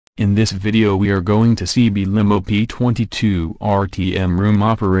In this video we are going to see Belimo P 22RTM Room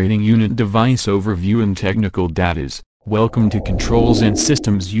Operating Unit Device Overview and Technical Datas. Welcome to Controls and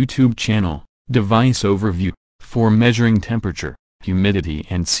Systems YouTube channel. Device Overview, for measuring temperature, humidity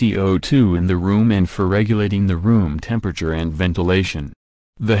and CO2 in the room and for regulating the room temperature and ventilation.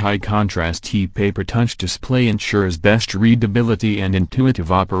 The high-contrast ePaper touch display ensures best readability and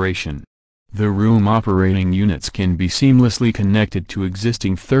intuitive operation. The room operating units can be seamlessly connected to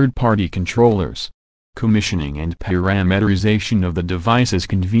existing third-party controllers. Commissioning and parametrization of the device is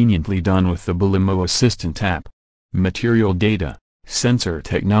conveniently done with the Belimo Assistant App. Material data, sensor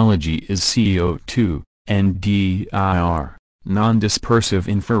technology is CO2, NDIR, non-dispersive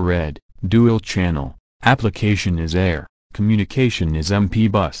infrared, dual-channel, application is air, communication is MP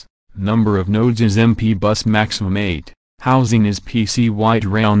bus, number of nodes is MP bus maximum 8. Housing is PC White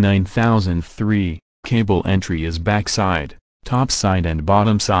Rail 9003, cable entry is backside, top side and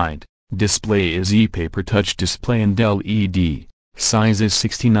bottom side, display is ePaper touch display and LED, size is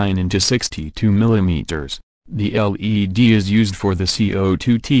 69 into 62 mm. The LED is used for the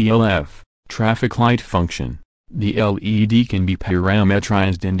CO2 TLF, traffic light function. The LED can be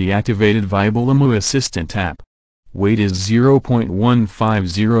parametrized and deactivated via Belimo Assistant App. Weight is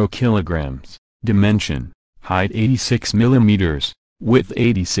 0.150 kilograms, dimension. Height 86 mm, width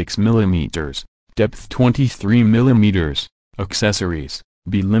 86 mm, depth 23 mm. Accessories,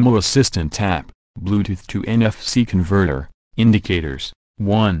 Belimo Assistant App, Bluetooth to NFC converter, indicators,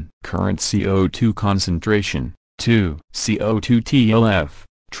 1. Current CO2 concentration, 2. CO2 TLF,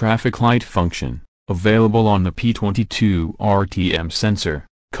 traffic light function, available on the P22RTM sensor,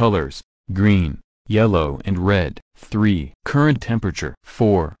 colors, green, yellow and red. 3. Current temperature.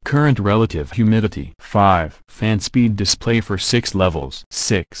 4. Current relative humidity. 5. Fan speed display for 6 levels.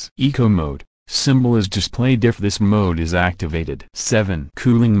 6. Eco mode. Symbol is displayed if this mode is activated. 7.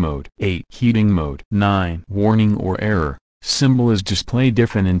 Cooling mode. 8. Heating mode. 9. Warning or error. Symbol is displayed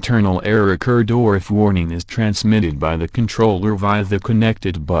if an internal error occurred or if warning is transmitted by the controller via the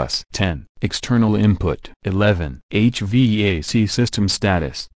connected bus. 10. External input. 11. HVAC system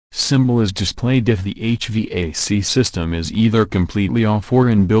status. Symbol is displayed if the HVAC system is either completely off or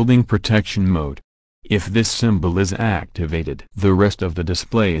in building protection mode. If this symbol is activated, the rest of the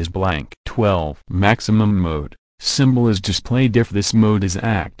display is blank. 12. Maximum mode. Symbol is displayed if this mode is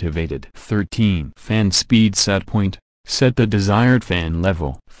activated. 13. Fan speed set point. Set the desired fan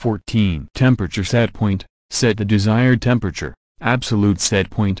level. 14. Temperature set point. Set the desired temperature. Absolute set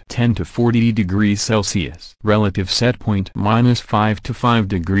point 10 to 40 degrees Celsius. Relative set point -5 to 5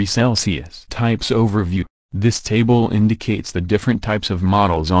 degrees Celsius. Types overview. This table indicates the different types of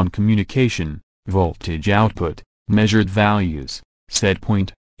models on communication, voltage output, measured values, set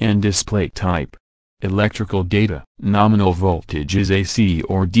point, and display type. Electrical data. Nominal voltage is AC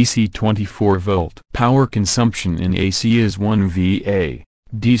or DC 24 volt. Power consumption in AC is 1 VA.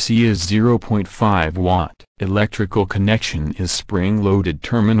 DC is 0.5 watt. Electrical connection is spring-loaded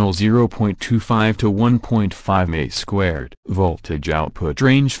terminal 0.25 to 1.5 A squared. Voltage output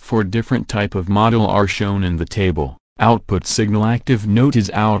range for different type of model are shown in the table. Output signal active note is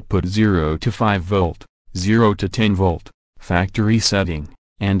output 0 to 5 volt, 0 to 10 volt, factory setting,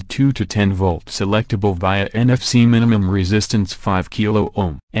 and 2 to 10 volt selectable via NFC minimum resistance 5 kilo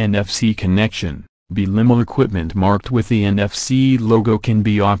ohm. NFC connection. Belimo equipment marked with the NFC logo can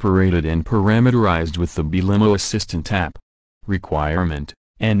be operated and parameterized with the Belimo Assistant App. Requirement: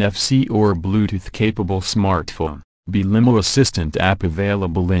 NFC or Bluetooth-capable smartphone. Belimo Assistant App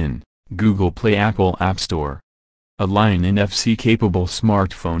available in Google Play, Apple App Store. Align NFC-capable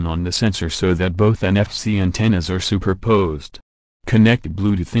smartphone on the sensor so that both NFC antennas are superposed. Connect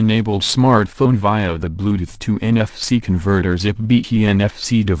Bluetooth-enabled smartphone via the Bluetooth to NFC converter ZipBkey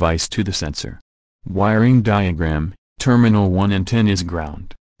NFC device to the sensor. Wiring diagram. Terminal 1 and 10 is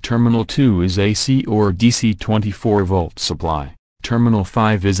ground, Terminal 2 is AC or DC 24 volt supply, Terminal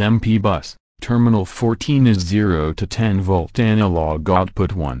 5 is MP bus, Terminal 14 is 0 to 10 volt analog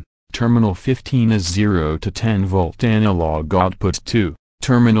output 1, Terminal 15 is 0 to 10 volt analog output 2,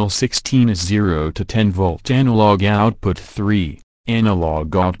 Terminal 16 is 0 to 10 volt analog output 3. Analog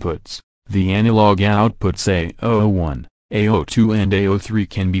outputs. The analog outputs A01, A02 and A03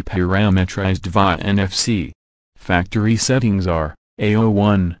 can be parametrized via NFC. Factory settings are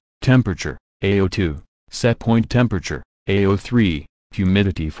A01, temperature, A02, set point temperature, A03,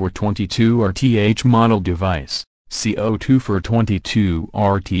 humidity for 22RTH model device, CO2 for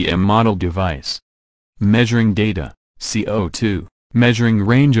 22RTM model device. Measuring data, CO2, measuring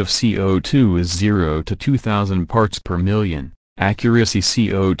range of CO2 is 0 to 2000 parts per million. Accuracy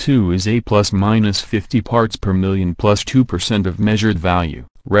CO2 is A ± 50 parts per million plus 2% of measured value.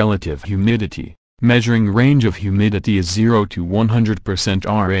 Relative humidity. Measuring range of humidity is 0 to 100%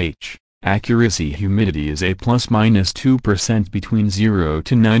 RH. Accuracy humidity is a ±2% between 0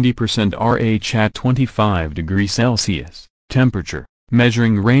 to 90% RH at 25 degrees Celsius. Temperature.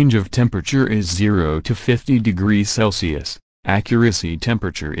 Measuring range of temperature is 0 to 50 degrees Celsius. Accuracy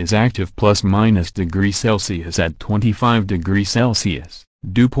temperature is active ± degrees Celsius at 25 degrees Celsius.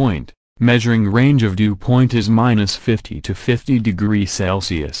 Dew point. Measuring range of dew point is -50 to 50 degrees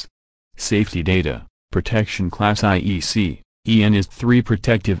Celsius. Safety data. Protection class IEC. EN is 3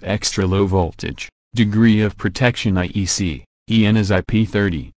 protective extra low voltage. Degree of protection IEC. EN is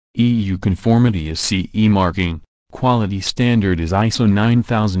IP30. EU conformity is CE marking. Quality standard is ISO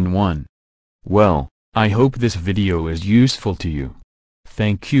 9001. Well, I hope this video is useful to you.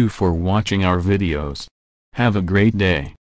 Thank you for watching our videos. Have a great day.